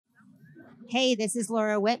Hey, this is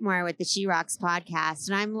Laura Whitmore with the She Rocks podcast,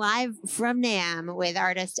 and I'm live from NAMM with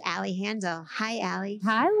artist Allie Handel. Hi, Allie.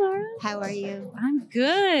 Hi, Laura. How are you? I'm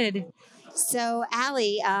good. So,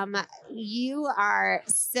 Allie, you are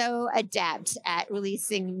so adept at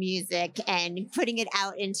releasing music and putting it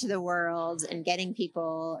out into the world and getting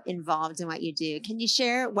people involved in what you do. Can you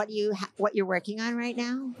share what you're working on right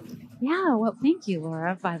now? Yeah, well, thank you,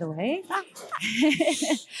 Laura, by the way.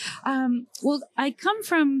 Well, I come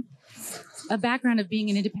from a background of being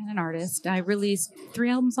an independent artist. I released 3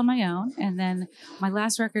 albums on my own, and then my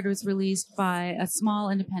last record was released by a small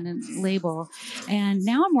independent label. And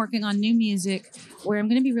now I'm working on new music where I'm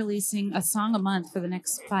going to be releasing a song a month for the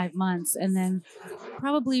next 5 months, and then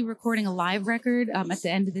probably recording a live record at the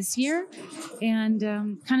end of this year, and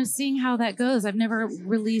kind of seeing how that goes. I've never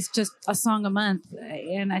released just a song a month,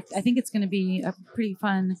 and I think it's going to be a pretty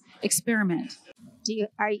fun experiment. Do you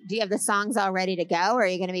have the songs all ready to go, or are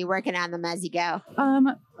you going to be working on them as you go?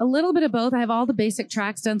 A little bit of both. I have all the basic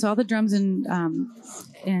tracks done, so all the drums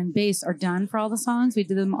and bass are done for all the songs. We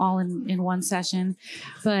did them all in one session,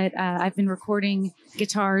 but I've been recording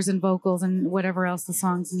guitars and vocals and whatever else the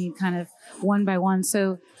songs need, kind of one by one.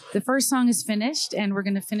 So the first song is finished, and we're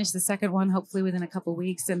going to finish the second one hopefully within a couple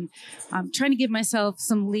weeks. And I'm trying to give myself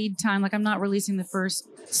some lead time. Like, I'm not releasing the first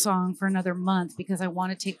song for another month because I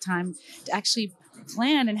want to take time to actually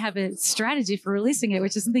plan and have a strategy for releasing it,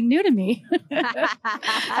 which is something new to me.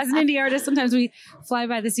 As an indie artist, sometimes we fly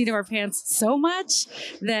by the seat of our pants so much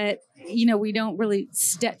that, we don't really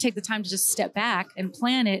take the time to just step back and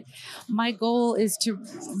plan it. My goal is to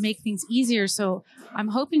make things easier. So I'm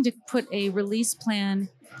hoping to put a release plan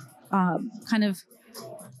kind of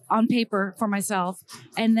on paper for myself,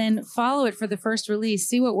 and then follow it for the first release,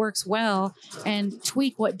 see what works well and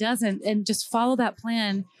tweak what doesn't, and just follow that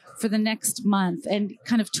plan for the next month and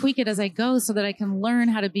kind of tweak it as I go so that I can learn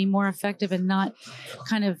how to be more effective and not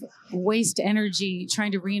kind of waste energy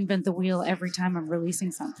trying to reinvent the wheel every time I'm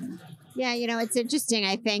releasing something. Yeah, it's interesting.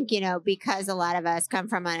 I think, because a lot of us come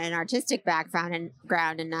from an artistic background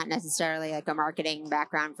and not necessarily like a marketing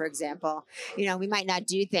background, for example, we might not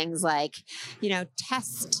do things like,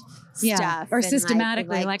 test stuff or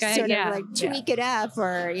systematically, tweak it up,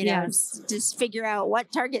 or just figure out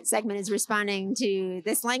what target segment is responding to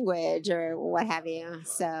this language or what have you.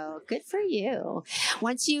 So good for you.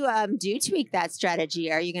 Once you do tweak that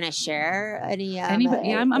strategy, are you going to share any?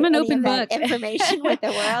 I'm an open book. Information with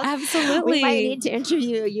the world. Absolutely. We might need to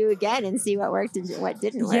interview you again and see what worked and what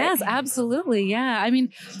didn't work. Yes, absolutely. Yeah. I mean,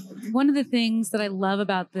 one of the things that I love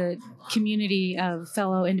about the community of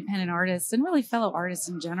fellow independent artists and really fellow artists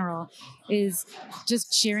in general is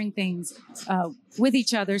just sharing things with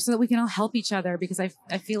each other so that we can all help each other, because I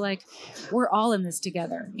feel like we're all in this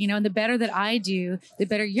together, and the better that I do, the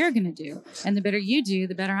better you're going to do, and the better you do,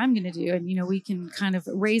 the better I'm going to do. And, we can kind of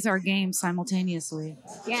raise our game simultaneously.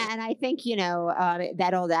 Yeah. And I think,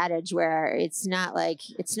 that old adage where it's not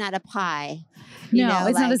a pie. No,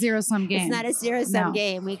 it's not a zero-sum game. It's not a zero-sum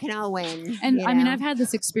game. We can all win. And I mean, I've had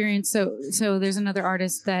this experience. So there's another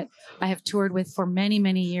artist that I have toured with for many,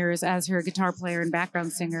 many years as her guitar player and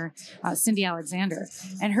background singer, Cindy Alexander.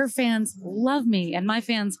 And her fans love me, and my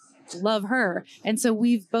fans love her. And so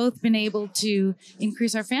we've both been able to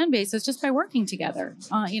increase our fan bases just by working together,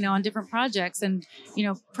 on different projects. And,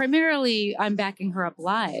 primarily I'm backing her up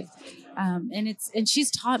live. And she's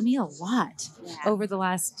taught me a lot over the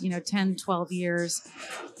last, 10, 12 years.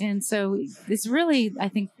 And so it's really, I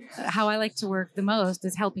think, how I like to work the most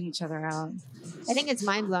is helping each other out. I think it's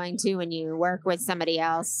mind blowing too when you work with somebody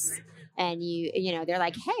else and they're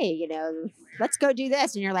like, hey, let's go do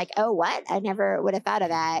this. And you're like, oh, what? I never would have thought of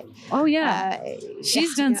that. Oh, yeah.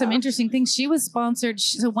 She's done some interesting things. She was sponsored.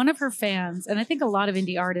 So one of her fans, and I think a lot of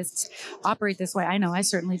indie artists operate this way. I know I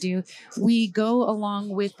certainly do. We go along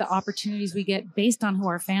with the opportunities we get based on who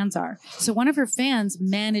our fans are. So one of her fans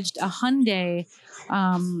managed a Hyundai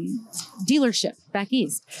dealership back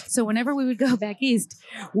east. So whenever we would go back east,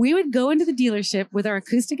 we would go into the dealership with our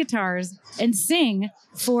acoustic guitars and sing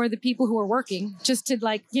for the people who were working, just to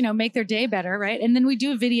make their day better, right? And then we'd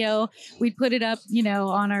do a video, we'd put it up,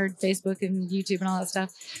 on our Facebook and YouTube and all that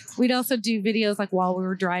stuff. We'd also do videos while we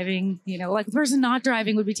were driving, the person not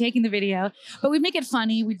driving would be taking the video, but we'd make it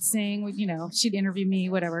funny. We'd sing, she'd interview me,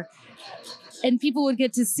 whatever. And people would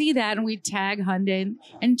get to see that, and we'd tag Hyundai,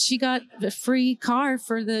 and she got a free car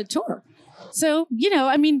for the tour. So,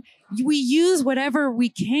 I mean, we use whatever we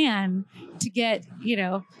can to get,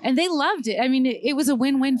 and they loved it. I mean, it was a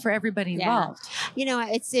win-win for everybody involved.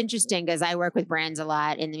 It's interesting because I work with brands a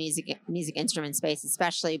lot in the music instrument space,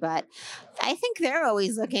 especially, but I think they're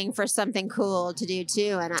always looking for something cool to do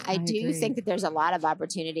too. And I do agree. think that there's a lot of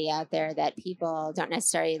opportunity out there that people don't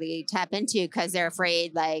necessarily tap into because they're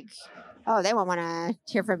afraid, like, oh, they won't want to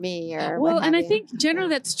hear from me or well, what and have I you. think generally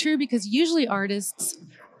that's true because usually artists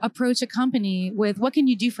approach a company with, what can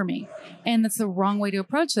you do for me? And that's the wrong way to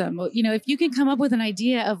approach them. If you can come up with an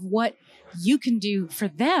idea of what you can do for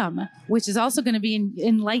them, which is also going to be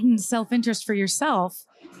enlightened self-interest for yourself,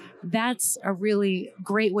 that's a really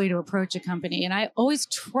great way to approach a company. And I always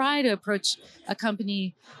try to approach a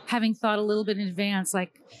company having thought a little bit in advance,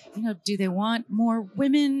 like, do they want more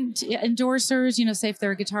women endorsers, say if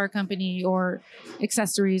they're a guitar company or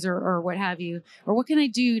accessories or what have you, or what can I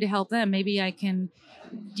do to help them? Maybe I can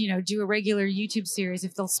do a regular YouTube series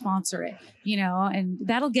if they'll sponsor it, and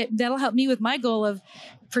that'll help me with my goal of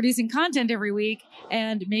producing content every week.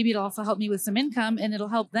 And maybe it'll also help me with some income, and it'll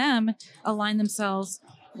help them align themselves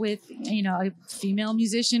with, a female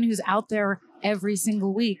musician who's out there every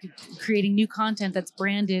single week creating new content that's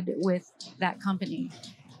branded with that company.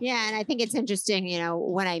 Yeah. And I think it's interesting,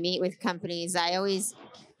 when I meet with companies, I always,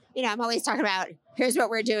 I'm always talking about, here's what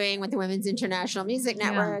we're doing with the Women's International Music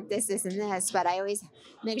Network, this, and this. But I always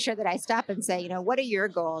make sure that I stop and say, what are your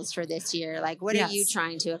goals for this year? Like, what are you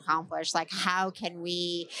trying to accomplish? Like, how can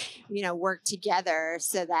we, work together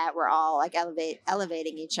so that we're all like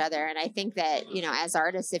elevating each other? And I think that, as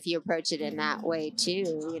artists, if you approach it in that way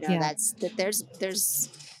too, there's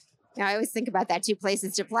I always think about that, 2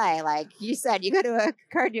 places to play. Like you said, you go to a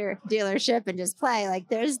car dealership and just play. Like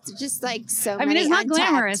there's just like so many. I mean, it's not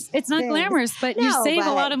glamorous. It's not glamorous, but you save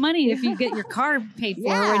a lot of money if you get your car paid for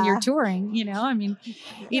when you're touring. I mean,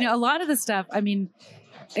 a lot of the stuff. I mean,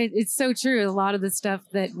 it's so true. A lot of the stuff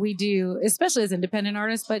that we do, especially as independent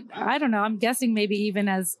artists, but I don't know. I'm guessing maybe even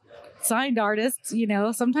as signed artists,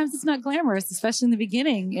 sometimes it's not glamorous, especially in the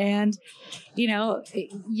beginning. And,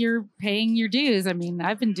 you're paying your dues. I mean,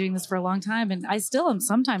 I've been doing this for a long time and I still am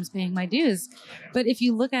sometimes paying my dues. But if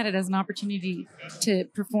you look at it as an opportunity to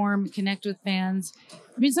perform, connect with fans,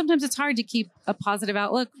 I mean, sometimes it's hard to keep a positive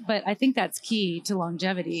outlook, but I think that's key to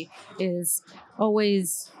longevity, is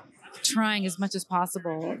always trying as much as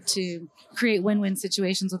possible to create win-win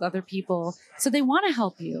situations with other people so they want to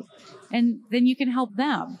help you, and then you can help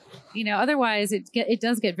them. Otherwise it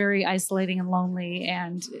does get very isolating and lonely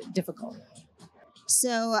and difficult.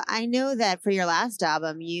 So I know that for your last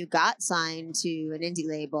album, you got signed to an indie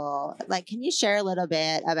label. Like, can you share a little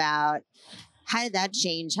bit about how did that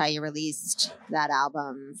change how you released that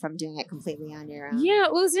album from doing it completely on your own? Yeah,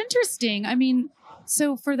 it was interesting. I mean,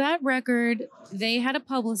 so for that record, they had a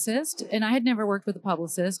publicist, and I had never worked with a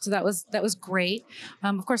publicist, so that was great.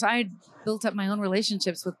 Of course, I had built up my own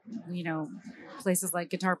relationships with, places like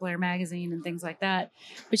Guitar Player Magazine and things like that.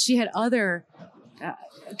 But she had other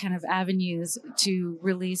kind of avenues to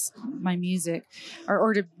release my music,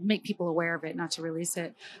 or to make people aware of it, not to release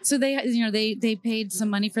it. So they paid some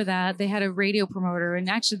money for that. They had a radio promoter, and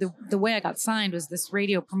actually the way I got signed was this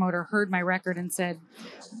radio promoter heard my record and said,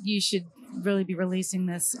 you should really be releasing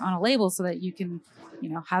this on a label so that you can,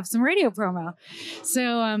 have some radio promo.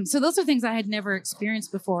 So those are things I had never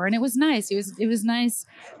experienced before. And it was nice. It was nice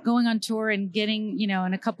going on tour and getting,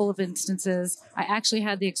 in a couple of instances, I actually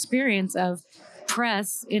had the experience of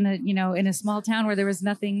press in a small town where there was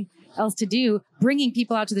nothing else to do, bringing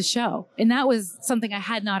people out to the show. And that was something I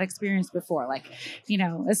had not experienced before. Like,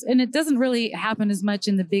 and it doesn't really happen as much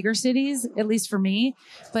in the bigger cities, at least for me,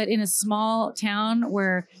 but in a small town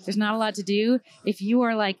where there's not a lot to do, if you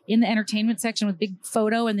are like in the entertainment section with big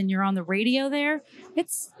photo and then you're on the radio there,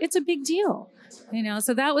 it's a big deal,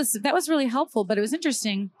 so that was really helpful. But it was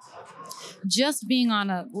interesting just being on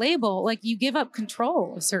a label, like you give up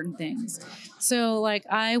control of certain things. So like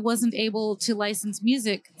I wasn't able to license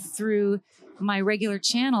music through my regular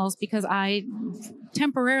channels because I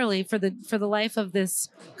temporarily for the life of this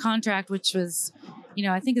contract, which was,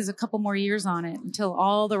 I think there's a couple more years on it until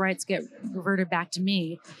all the rights get reverted back to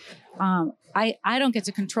me. I don't get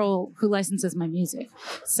to control who licenses my music.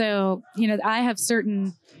 So, I have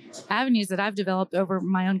certain avenues that I've developed over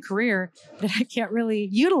my own career that I can't really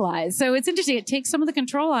utilize. So it's interesting. It takes some of the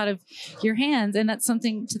control out of your hands, and that's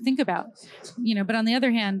something to think about, but on the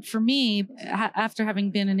other hand, for me, after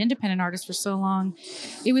having been an independent artist for so long,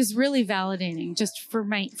 it was really validating just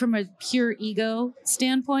from a pure ego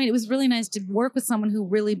standpoint. It was really nice to work with someone who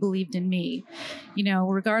really believed in me,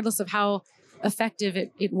 regardless of how effective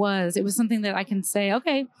it was something that I can say,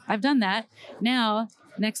 okay, I've done that. Now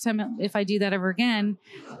next time if I do that ever again,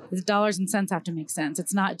 the dollars and cents have to make sense.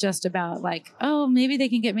 It's not just about like, oh, maybe they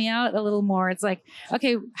can get me out a little more. It's like,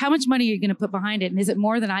 okay, how much money are you going to put behind it? And is it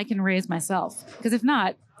more than I can raise myself? Because if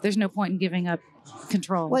not, there's no point in giving up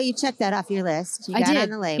control. Well, you checked that off your list. You got on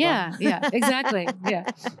the label. Yeah, exactly. Yeah,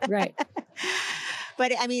 right.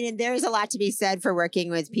 But I mean, there's a lot to be said for working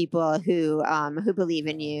with people who believe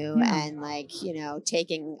in you and like, you know,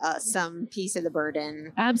 taking some piece of the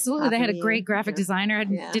burden. Absolutely. They had a great graphic designer. I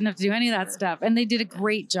didn't have to do any of that stuff. And they did a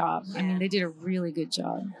great job. I mean, they did a really good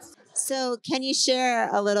job. So can you share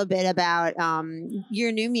a little bit about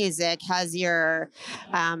your new music? Has your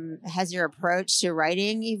approach to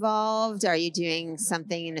writing evolved? Are you doing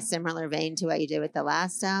something in a similar vein to what you did with the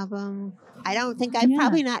last album? I don't think I've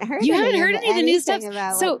probably not heard. You haven't heard any of the new stuff.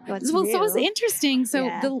 So it was interesting. So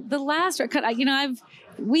the last record, you know,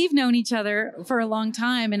 we've known each other for a long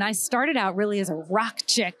time, and I started out really as a rock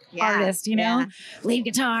chick artist, you know, lead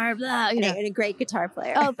guitar, blah, you know, and a great guitar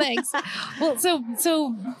player. Oh, thanks. Well,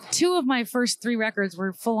 so two of my first three records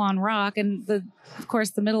were full on rock, and of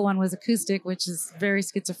course the middle one was acoustic, which is very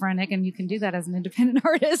schizophrenic, and you can do that as an independent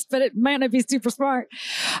artist, but it might not be super smart.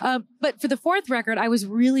 But for the fourth record, I was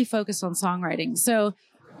really focused on songwriting. So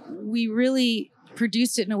we really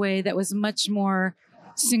produced it in a way that was much more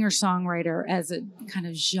singer-songwriter as a kind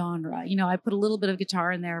of genre. You know, I put a little bit of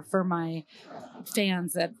guitar in there for my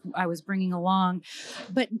fans that I was bringing along.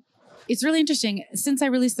 But it's really interesting. Since I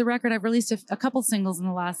released the record, I've released a couple singles in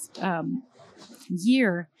the last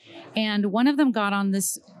year. And one of them got on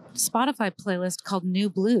this Spotify playlist called New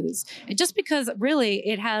Blues. And just because really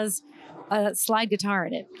it has a slide guitar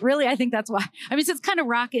in it. Really, I think that's why. I mean, so it's kind of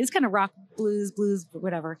rock. It's kind of rock, blues,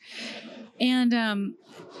 whatever. And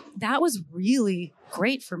that was really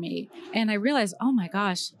great for me. And I realized, oh my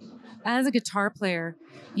gosh, as a guitar player,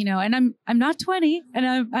 you know, and I'm not 20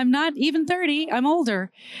 and I'm not even 30, I'm older.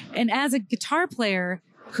 And as a guitar player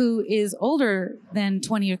who is older than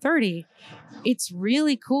 20 or 30, it's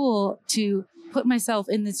really cool to put myself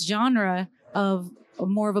in this genre of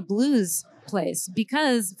more of a blues place,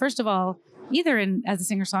 because first of all, either as a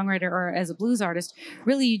singer-songwriter or as a blues artist,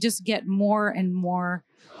 really you just get more and more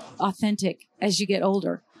authentic as you get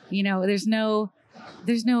older. You know, there's no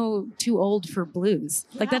too old for blues.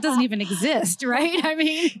 Like that doesn't even exist, right? I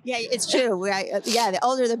mean, yeah, it's true. The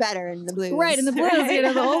older the better in the blues. Right, in the blues, you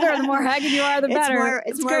know, the older and the more haggard you are, the better.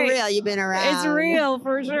 It's more real. You've been around. It's real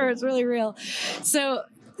for sure. It's really real. So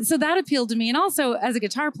that appealed to me. And also as a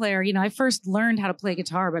guitar player, you know, I first learned how to play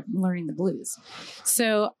guitar by learning the blues.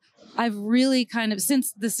 So I've really kind of,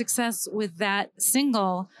 since the success with that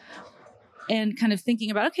single and kind of thinking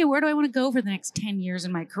about, okay, where do I want to go for the next 10 years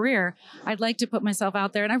in my career? I'd like to put myself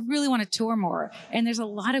out there and I really want to tour more. And there's a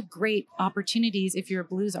lot of great opportunities if you're a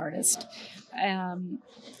blues artist.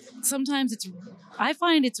 Sometimes I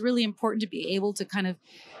find it's really important to be able to kind of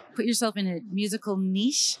put yourself in a musical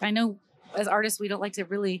niche. I know as artists, we don't like to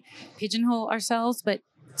really pigeonhole ourselves, but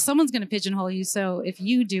someone's going to pigeonhole you. So if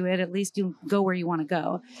you do it, at least you go where you want to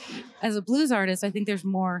go. As a blues artist, I think there's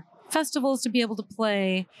more festivals to be able to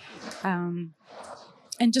play, and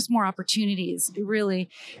just more opportunities. Really,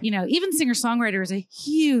 you know, even singer-songwriter is a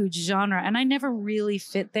huge genre, and I never really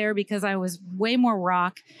fit there because I was way more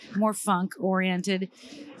rock, more funk oriented.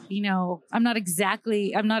 You know, I'm not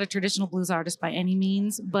a traditional blues artist by any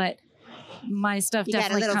means, but my stuff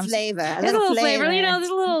definitely comes. Flavor. There's a little flavor. You know, there's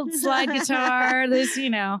a little slide guitar. There's, you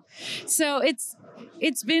know, so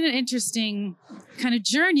it's been an interesting kind of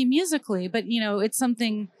journey musically, but you know, it's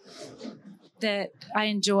something that I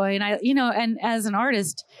enjoy. And and as an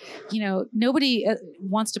artist, you know, nobody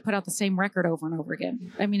wants to put out the same record over and over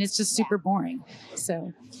again. I mean, it's just super boring.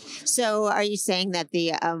 So are you saying that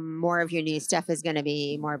the more of your new stuff is going to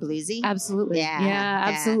be more bluesy? Absolutely. Yeah,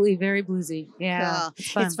 absolutely. Very bluesy. Yeah.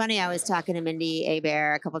 Cool. It's funny. I was talking to Mindy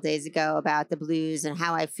Abair a couple of days ago about the blues and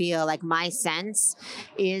how I feel like my sense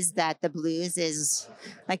is that the blues is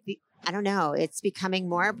like I don't know. It's becoming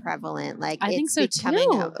more prevalent. Like I think so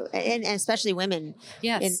too, and especially women.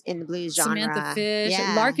 Yes, in the blues genre. Samantha Fish,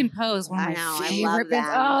 Larkin Poe is one of my favorite bands.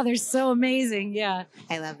 Oh, they're so amazing. Yeah,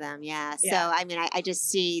 I love them. Yeah. So I mean, I just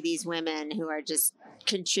see these women who are just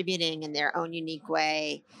contributing in their own unique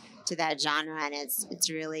way to that genre, and it's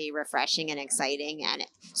really refreshing and exciting, and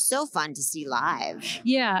it's so fun to see live.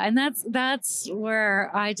 Yeah, and that's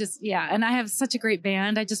where I just and I have such a great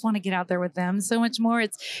band. I just want to get out there with them so much more.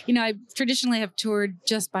 It's, you know, I traditionally have toured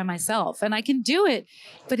just by myself, and I can do it,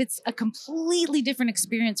 but it's a completely different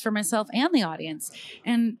experience for myself and the audience.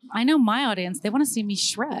 And I know my audience, they want to see me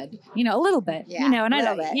shred, you know, a little bit, you know, and I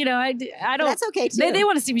don't, you know, I don't. That's okay too. They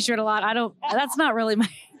want to see me shred a lot. I don't. That's not really my.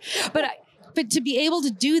 But to be able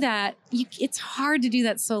to do that it's hard to do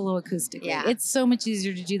that solo acoustically. Yeah. It's so much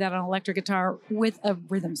easier to do that on electric guitar with a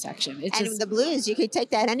rhythm section. It's And just, the blues, you could take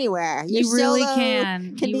that anywhere. Your you really solo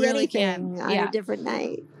can. Can You be really anything can. on Yeah. a different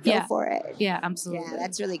night. Go Yeah. for it. Yeah, absolutely. Yeah,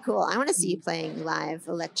 that's really cool. I want to see you playing live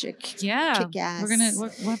electric. Yeah, kick-ass we'll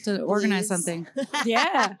have to organize blues. something.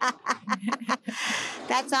 Yeah.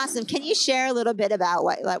 That's awesome. Can you share a little bit about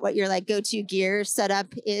what your like go-to gear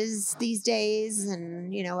setup is these days,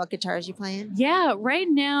 and what guitars you playing? Yeah, right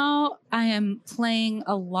now I am playing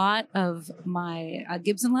a lot of my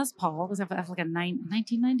Gibson Les Paul. I have like a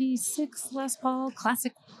 1996 Les Paul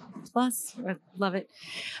Classic Plus. I love it.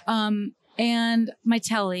 And my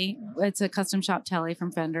Tele, it's a custom shop Tele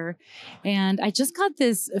from Fender. And I just got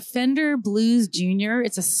this Fender Blues Junior.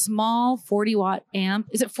 It's a small 40-watt amp.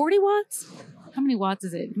 Is it 40 watts? How many watts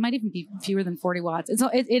is it? It might even be fewer than 40 watts.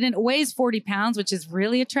 It weighs 40 pounds, which is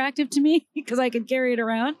really attractive to me because I can carry it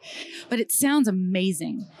around. But it sounds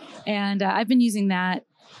amazing. And I've been using that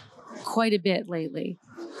quite a bit lately.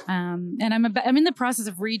 And I'm in the process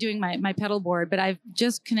of redoing my pedal board, but I've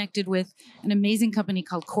just connected with an amazing company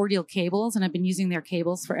called Cordial Cables, and I've been using their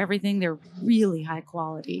cables for everything. They're really high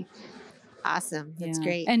quality. Awesome. That's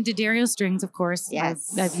great. And D'Addario strings, of course.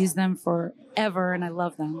 Yes. I've used them forever, and I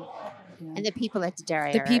love them. Yeah. And the people at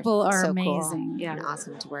D'Addario. The people are so amazing. Cool Yeah. and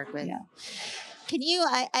awesome to work with. Yeah. Can you,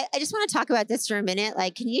 I just want to talk about this for a minute.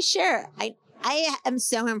 Like, can you share, I am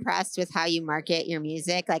so impressed with how you market your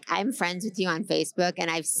music. Like, I'm friends with you on Facebook,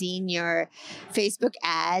 and I've seen your Facebook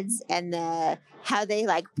ads and how they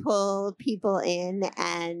like pull people in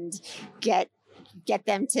and get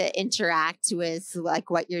them to interact with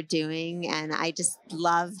like what you're doing. And I just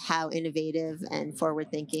love how innovative and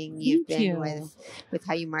forward thinking you've been with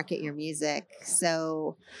how you market your music.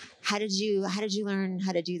 So how did you learn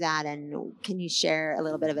how to do that? And can you share a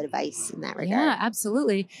little bit of advice in that regard? Yeah,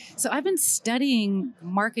 absolutely. So I've been studying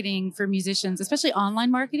marketing for musicians, especially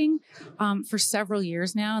online marketing, for several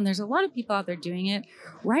years now. And there's a lot of people out there doing it.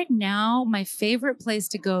 Right now, my favorite place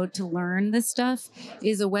to go to learn this stuff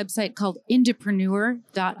is a website called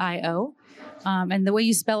Indepreneur.io. And the way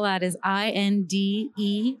you spell that is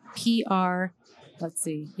INDEPR. Let's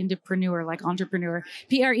see, Indepreneur, like entrepreneur,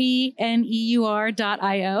 PRENEUR.io.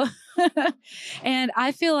 And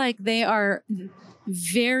I feel like they are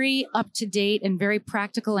very up to date and very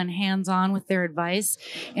practical and hands-on with their advice.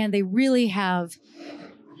 And they really have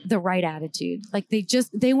the right attitude. Like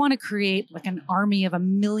they want to create like an army of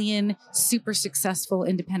 1 million super successful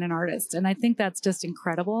independent artists. And I think that's just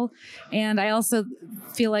incredible. And I also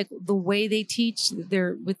feel like the way they teach with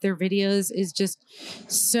their videos is just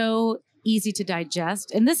so easy to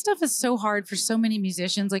digest. And this stuff is so hard for so many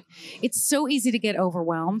musicians. Like, it's so easy to get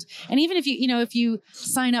overwhelmed. And even if if you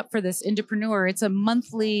sign up for this Indepreneur, it's a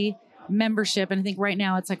monthly membership. And I think right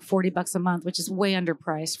now it's like $40 a month, which is way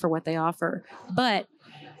underpriced for what they offer. But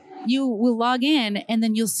you will log in and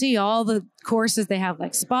then you'll see all the courses they have,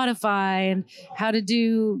 like Spotify and how to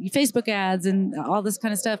do Facebook ads and all this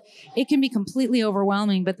kind of stuff. It can be completely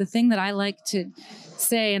overwhelming. But the thing that I like to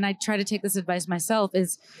say, and I try to take this advice myself,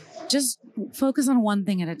 is just focus on one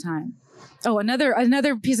thing at a time. Oh,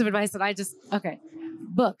 another piece of advice that this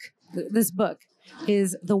book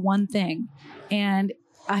is The One Thing. And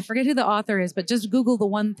I forget who the author is, but just Google The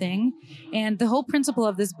One Thing. And the whole principle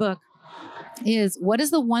of this book is, what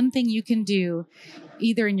is the one thing you can do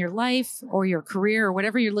either in your life or your career or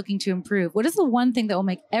whatever you're looking to improve? What is the one thing that will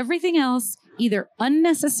make everything else either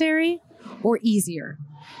unnecessary or easier?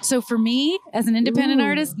 So for me, as an independent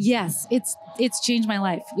artist, yes, it's changed my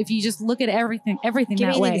life. If you just look at everything Give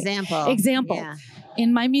that me way. an example. Yeah.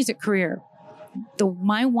 In my music career,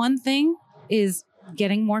 my one thing is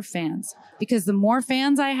getting more fans, because the more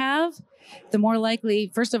fans I have, the more likely,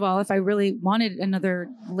 first of all, if I really wanted another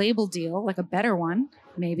label deal, like a better one,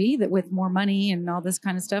 maybe that with more money and all this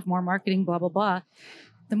kind of stuff, more marketing, blah, blah, blah,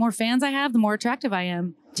 the more fans I have, the more attractive I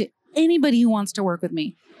am to anybody who wants to work with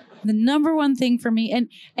me. The number one thing for me,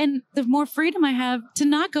 and the more freedom I have to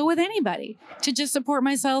not go with anybody, to just support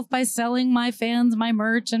myself by selling my fans my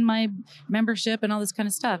merch and my membership and all this kind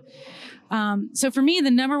of stuff. So for me,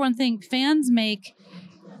 the number one thing, fans make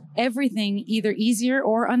everything either easier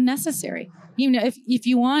or unnecessary. If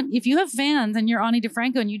you have fans and you're Ani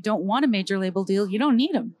DiFranco and you don't want a major label deal, you don't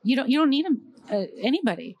need them. You don't need them,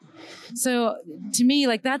 anybody. So to me,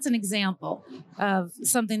 like, that's an example of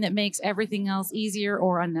something that makes everything else easier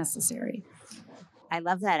or unnecessary. I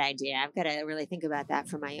love that idea. I've got to really think about that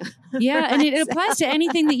for my own. Yeah. And it applies to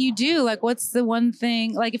anything that you do. Like, what's the one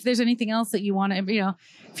thing, like if there's anything else that you want to,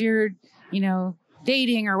 if you're,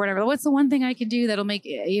 dating or whatever. What's the one thing I can do that'll make,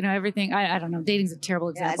 everything? I don't know. Dating's a terrible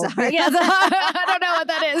example. Yeah, I don't know what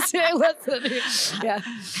that is.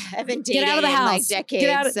 I've been dating get out of the house. in like decades. Get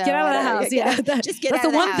out of the house. Just get That's out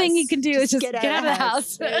of the the one thing house. you can do is just get out of the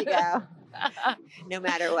house. There you go. No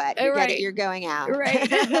matter what, you're going out. Right.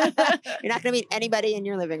 You're not going to meet anybody in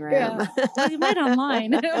your living room. Yeah. Well, you might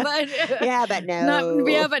online, but but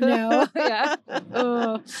no. but no. Yeah.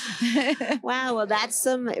 Oh. Wow. Well, that's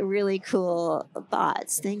some really cool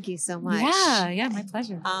thoughts. Thank you so much. Yeah. My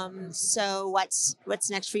pleasure. So what's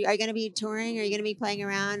next for you? Are you going to be touring? Are you going to be playing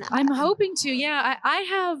around? I'm hoping to. Yeah. I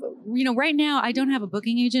have. Right now I don't have a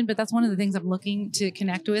booking agent, but that's one of the things I'm looking to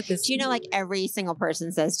connect with. Do you know, like every single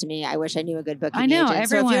person says to me, "I wish I knew a good booking I know, agent."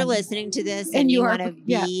 everyone. So if you're listening to this and you want to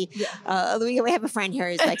be, we have a friend here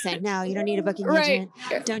who's like saying, "No, you don't need a booking agent.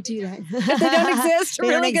 Don't do that." They don't exist. They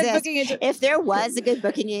really don't good exist. booking agent. If there was a good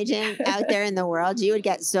booking agent out there in the world, you would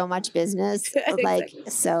get so much business.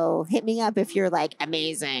 So hit me up if you're like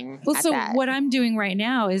amazing. Well, so what I'm doing right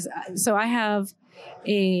now is, I have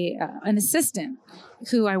an assistant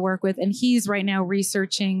who I work with, and he's right now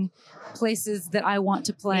researching places that I want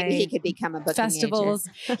to play. Maybe he could become a booking festivals.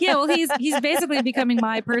 agent. Yeah, well, he's basically becoming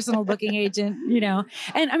my personal booking agent,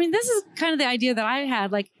 And I mean, this is kind of the idea that I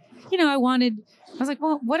had. Like, I was like,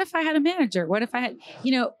 well, what if I had a manager? What if I had,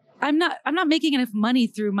 I'm not making enough money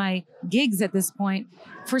through my gigs at this point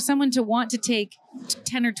for someone to want to take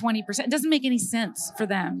 10 or 20%. It doesn't make any sense for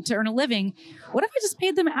them to earn a living. What if I just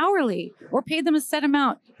paid them hourly or paid them a set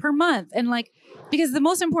amount per month? And because the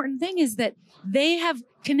most important thing is that they have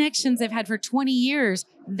connections they've had for 20 years.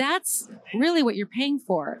 That's really what you're paying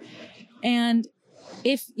for. And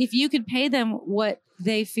if you could pay them what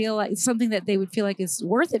they feel like, something that they would feel like is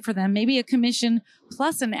worth it for them, maybe a commission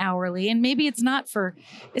plus an hourly, and maybe it's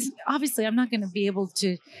obviously I'm not going to be able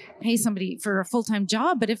to pay somebody for a full-time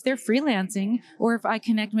job, but if they're freelancing, or if I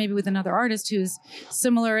connect maybe with another artist who's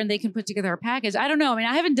similar and they can put together a package. I don't know. I mean,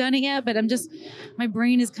 I haven't done it yet, but my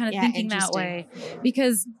brain is kind of thinking that way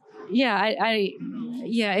because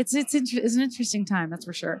it's an interesting time, that's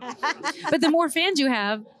for sure. But the more fans you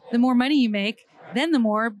have, the more money you make, then the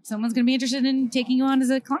more someone's going to be interested in taking you on as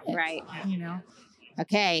a client. Right.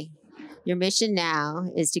 Okay. Your mission now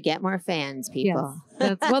is to get more fans, people.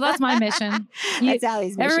 Yes. That's my mission. That's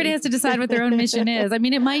Allie's mission. Everybody has to decide what their own mission is. I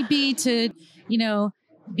mean, it might be to,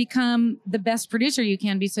 become the best producer you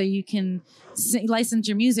can be so you can license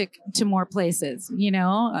your music to more places.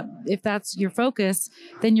 If that's your focus,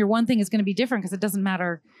 then your one thing is going to be different because it doesn't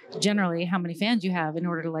matter generally how many fans you have in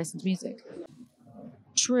order to license music.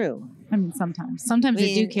 True. I mean, sometimes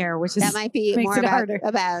they do care, which is that might be makes more it harder.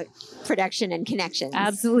 about production and connections.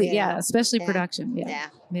 Absolutely, yeah, especially production.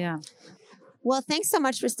 Yeah. Well, thanks so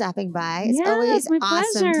much for stopping by. It's yes, always my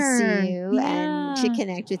awesome pleasure. to see you and to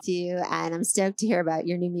connect with you. And I'm stoked to hear about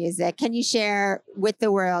your new music. Can you share with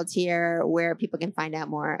the world here where people can find out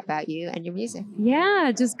more about you and your music?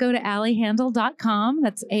 Yeah, just go to AllieHandel.com.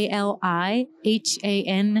 That's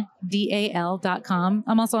ALIHANDAL.com.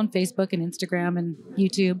 I'm also on Facebook and Instagram and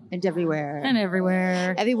YouTube. And everywhere.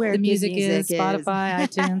 Everywhere. The music is Spotify,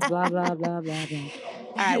 iTunes, blah, blah, blah, blah, blah.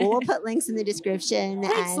 All right. Well, we'll put links in the description.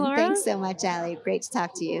 Thanks, Laura. Thanks so much, Allie. Great to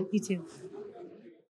talk to you. You too.